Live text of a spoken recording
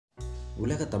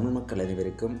உலக தமிழ் மக்கள்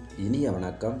அனைவருக்கும் இனிய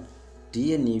வணக்கம்.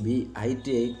 TNEB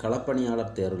ITI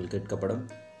களப்பணியாளர் தேர்வில் கேட்கப்படும்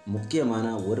முக்கியமான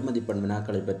ஒரு மதிப்பெண்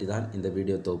வினாக்களை பற்றி தான் இந்த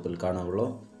வீடியோ தொகுப்பில் காண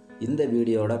உள்ளோம். இந்த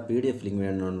வீடியோட PDF லிங்க்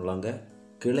வேணும்னுள்ளவங்க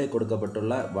கீழே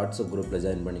கொடுக்கப்பட்டுள்ள வாட்ஸ்அப் குரூப்பில்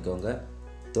ஜாயின் பண்ணிக்கோங்க.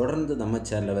 தொடர்ந்து நம்ம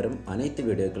சேனலில் வரும் அனைத்து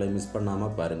வீடியோக்களையும் மிஸ்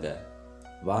பண்ணாமல் பாருங்கள்.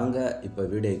 வாங்க இப்போ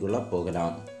வீடியோக்குள்ளே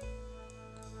போகலாம்.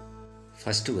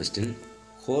 ஃபஸ்ட்டு கொஸ்டின்,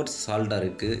 ஹோர்ஸ்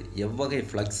சால்டருக்கு எவ்வகை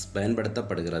ஃப்ளக்ஸ்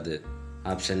பயன்படுத்தப்படுகிறது?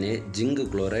 Option A zinc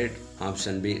chloride,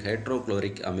 option B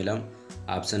hydrochloric அமிலம்,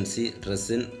 option C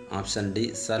resin, option D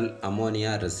சல்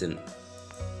அமோனியா ரெசின்.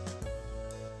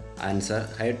 ஆன்சர்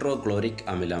ஹைட்ரோக்ளோரிக்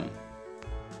அமிலம்.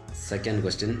 செகண்ட்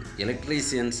கொஸ்டின்,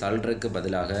 எலக்ட்ரீசியன் சால்டருக்கு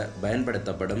பதிலாக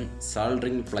பயன்படுத்தப்படும்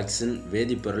சால்டரிங் ஃப்ளக்ஸின்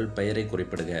வேதிப்பொருள் பெயரை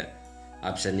குறிப்பிடுக.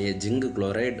 Option A zinc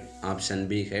chloride, option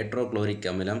B hydrochloric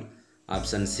அமிலம்,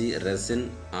 option C resin,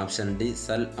 option D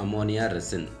சல் ammonia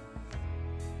resin.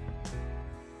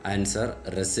 Answer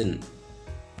resin.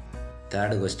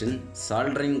 Third question,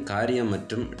 soldering காரியம்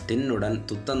மற்றும் டின்னுடன்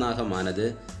துத்தநாகமானது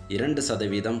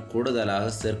 2%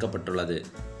 கூடுதலாக சேர்க்கப்பட்டுள்ளது.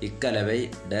 இக்கலவை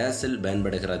டேஸில்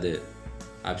பயன்படுகிறது.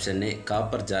 Option A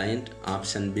copper joint,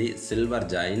 option B silver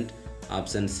joint,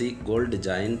 option C gold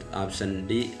joint, option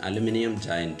D aluminium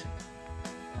joint.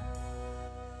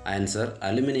 Answer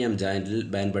aluminium ஜாயிண்டில்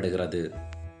பயன்படுகிறது.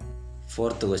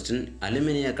 Fourth question,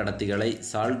 அலுமினிய கடத்திகளை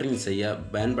soldering செய்ய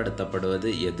பயன்படுத்தப்படுவது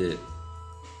எது?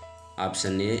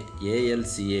 Option A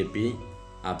AlCaP,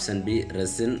 option B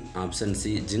resin, option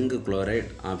C zinc chloride,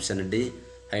 option D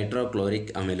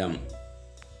hydrochloric அமிலம்.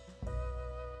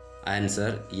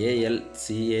 Answer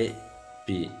AlCaP.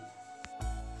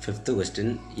 Fifth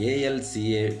question,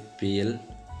 AlCaPயில்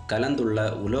கலந்துள்ள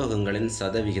உலோகங்களின்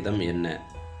சதவிகிதம் என்ன?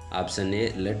 Option A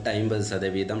let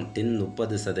 50%, tin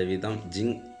 30%,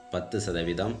 zinc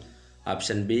 10%,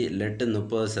 option B let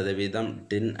 30%,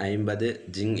 tin 50,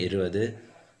 zinc 20,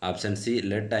 option see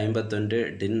let 51,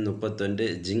 tin 31,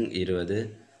 zinc 20,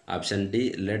 option D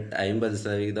let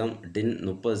 50%, tin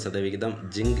 30%,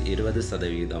 zinc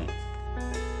 20%.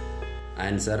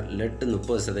 Answer let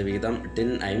 30%,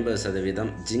 tin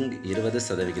 50%, zinc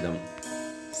 20%.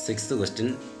 Sixth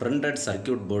question, printed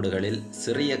circuit போர்டுகளில்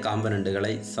சிறிய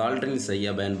காம்பனண்ட்டுகளை soldering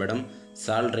செய்ய பயன்படும்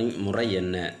soldering முறை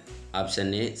என்ன? Option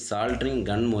A soldering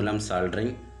கன் மூலம்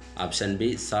soldering, option B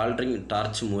soldering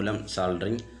torch மூலம்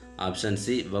soldering, option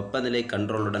C வெப்பநிலை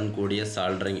கண்ட்ரோலுடன் கூடிய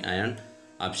soldering iron,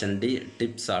 option D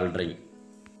tip soldering.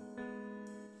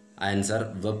 Answer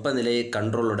வெப்பநிலை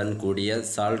கண்ட்ரோலுடன் கூடிய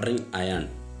சால்டரிங் அயன்.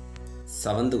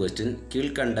 செவன்த் கொஸ்டின்,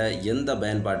 கீழ்கண்ட எந்த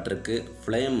பயன்பாட்டிற்கு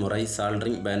ஃப்ளேம் முறை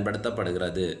சால்டரிங்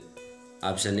பயன்படுத்தப்படுகிறது?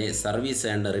 Option A service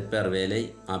and repair வேலை,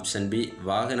 ஆப்ஷன் பி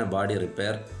வாகன பாடி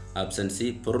ரிப்பேர், ஆப்ஷன் சி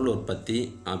பொருள் உற்பத்தி,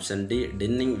 ஆப்ஷன் டி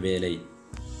டின்னிங் வேலை.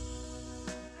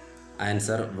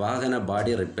 ஆன்சர் வாகன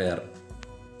பாடி ரிப்பேர்.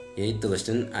 எய்த்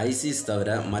கொஸ்டின், ஐசிஸ்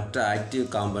தவிர மற்ற ஆக்டிவ்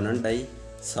காம்பனண்ட்டை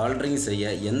சால்டரிங்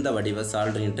செய்ய எந்த வடிவ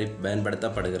சால்டரிங் டிப்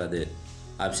பயன்படுத்தப்படுகிறது?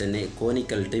 Option A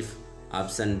conical tip,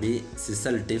 option B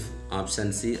சிசல் tip,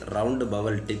 option C round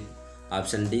Powell tip,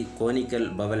 option D conical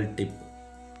Powell tip.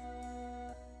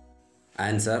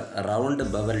 Answer round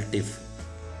Powell tip.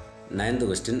 Ninth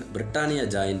question, Britannia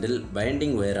ஜாயிண்டில்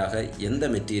binding ஒயராக எந்த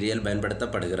material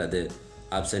பயன்படுத்தப்படுகிறது?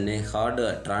 Option A hard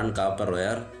Tran copper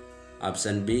wire,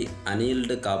 option B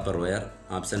அனீல்டு copper wire,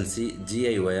 option C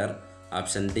GI wire,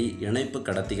 option D இணைப்பு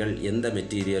கடத்திகள் எந்த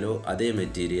மெட்டீரியலோ அதே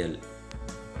material.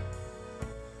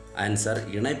 Answer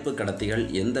இணைப்பு கடத்திகள்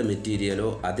எந்த மெட்டீரியலோ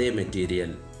அதே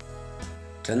மெட்டீரியல்.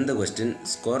 10th கொஸ்டின்,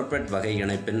 ஸ்கோர்பெட் வகை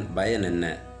இணைப்பின் பயன் என்ன?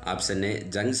 ஆப்ஷன் ஏ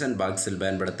ஜங்ஷன் பாக்ஸில்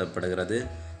பயன்படுத்தப்படுகிறது,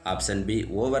 option B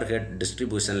over head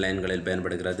distribution லைன்களில்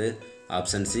பயன்படுகிறது,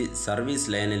 ஆப்ஷன் சி சர்வீஸ்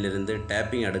லைனில் இருந்து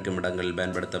டேப்பிங் அடுக்கும் இடங்களில்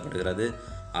பயன்படுத்தப்படுகிறது,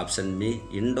 option B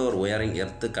indoor wiring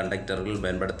earth கண்டக்டர்கள்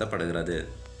பயன்படுத்தப்படுகிறது.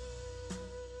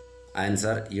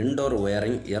 ஆன்சர் இன்டோர்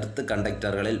ஒயரிங் எர்த்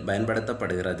கண்டக்டர்களில்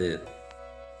பயன்படுத்தப்படுகிறது.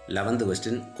 11th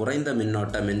கொஸ்டின், குறைந்த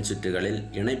மின்னோட்ட மின்சுற்றுகளில்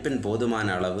இணைப்பின் போதுமான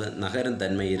அளவு நகரும்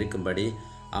தன்மை இருக்கும்படி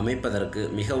அமைப்பதற்கு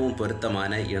மிகவும்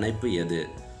பொருத்தமான இணைப்பு எது?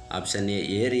 ஆப்ஷன் ஏ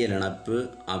ஏரியல் இணைப்பு,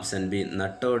 ஆப்ஷன் பி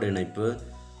நட்டோடு இணைப்பு,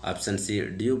 option C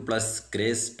due plus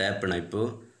grace tape இணைப்பு,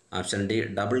 option D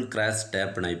double cross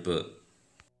tape இணைப்பு.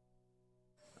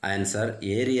 ஆன்சர்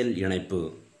ஏரியல் இணைப்பு.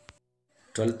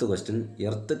 12th கொஸ்டின்,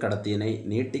 எர்த்து கடத்தியினை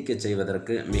நீட்டிக்க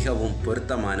செய்வதற்கு மிகவும்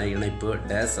பொருத்தமான இணைப்பு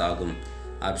டேஸ் ஆகும்?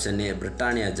 Option A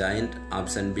Britannia joint,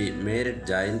 option B married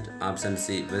joint, option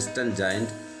C western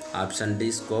joint, option D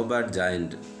ஸ்கோபார்ட்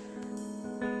joint.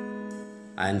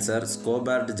 Answer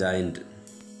ஸ்கோபார்ட் joint.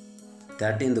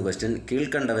 13th question,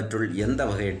 கீழ்கண்டவற்றுள் எந்த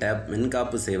வகை டேப்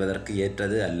மின்காப்பு செய்வதற்கு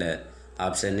ஏற்றது அல்ல?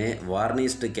 Option A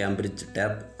வார்னிஷ்டு Cambridge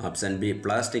tape, option B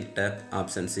plastic tape,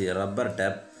 option C rubber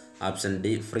tape, option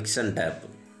D friction tape.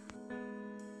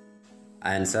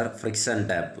 Answer friction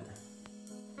tape.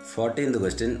 14th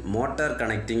question motor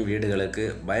connecting வீடுகளுக்கு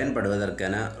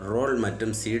பயன்படுவதற்கென role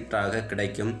மற்றும் சீட்டாக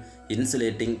கிடைக்கும்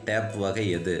insulating tape வகை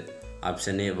எது?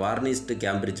 Option A வார்னிஷ்டு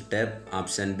Cambridge tape,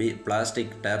 option B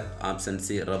plastic tape, option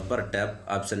C rubber tape,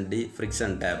 option D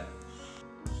friction tape.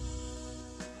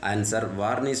 Answer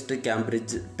வார்னிஷ்டு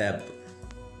Cambridge tape.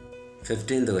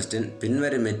 15th question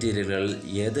பின்வரும் மெட்டீரியல்களில்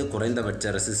எது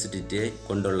குறைந்தபட்ச ரெசிஸ்டிவிட்டியை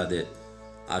கொண்டுள்ளது?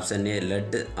 Option A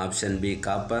let, option B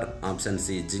copper, option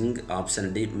C zinc, option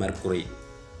D mercury.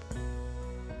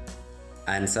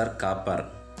 Answer copper.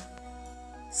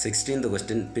 16th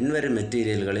question பின்வரும்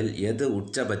மெட்டீரியல்களில் எது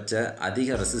உச்சபட்ச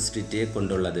அதிக ரெசிஸ்டிவிட்டியை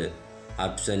கொண்டுள்ளது?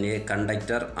 Option A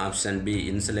conductor, option B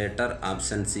insulator,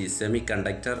 option C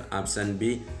semiconductor, option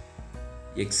B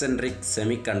eccentric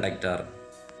semiconductor.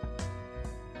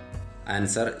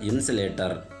 Answer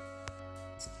insulator.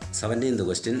 17th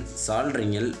question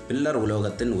சால்ட்ரிங்கில் pillar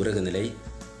உலோகத்தின் உருகுநிலை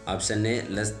option a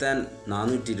less than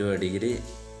 420 degree,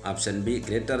 option B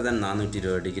greater than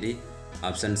 420 degree,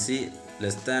 option C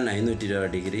less than 520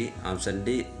 degree, option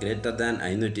D greater than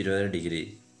 520 degree.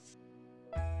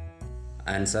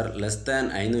 Answer less than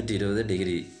 520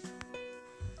 degree.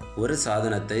 ஒரு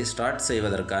சாதனத்தை start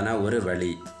செய்வதற்கான ஒரு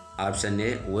வழி option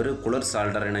A ஒரு குளிர்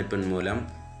solder இணைப்பின் மூலம்,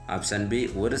 ஆப்ஷன் பி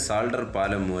ஒரு சால்டர்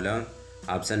பாலம் மூலம்,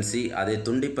 ஆப்ஷன் சி அதை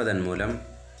துண்டிப்பதன் மூலம்,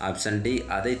 ஆப்ஷன் டி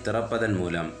அதை திறப்பதன்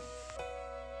மூலம்.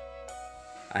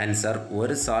 ஆன்சர்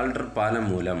ஒரு சால்டர் பாலம்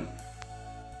மூலம்.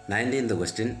 19th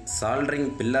question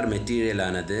soldering pillar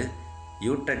மெட்டீரியலானது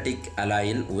யூட்டட்டிக்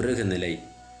அலாயின் உருகுநிலை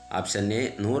option A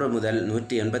 100 முதல்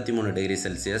 183 degree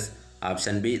Celsius,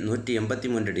 option B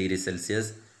 183 degree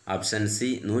Celsius, option C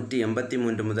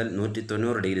 183 முதல்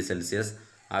 190 டிகிரி செல்சியஸ்,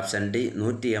 ஆப்ஷன் டி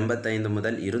 185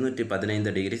 முதல்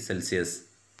 215 degree Celsius.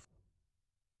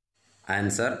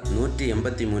 Answer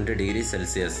 183 degree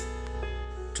Celsius.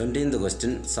 20th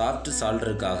question soft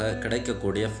சால்டருக்காக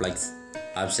கிடைக்கக்கூடிய ஃப்ளக்ஸ்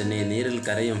ஆப்ஷன் ஏ நீரில்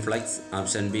கரையும் flux,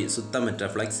 option B சுத்தமற்ற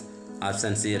flux,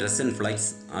 option C resin flux,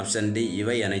 option D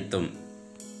இவை அனைத்தும்.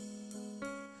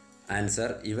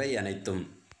 Answer இவை அனைத்தும்.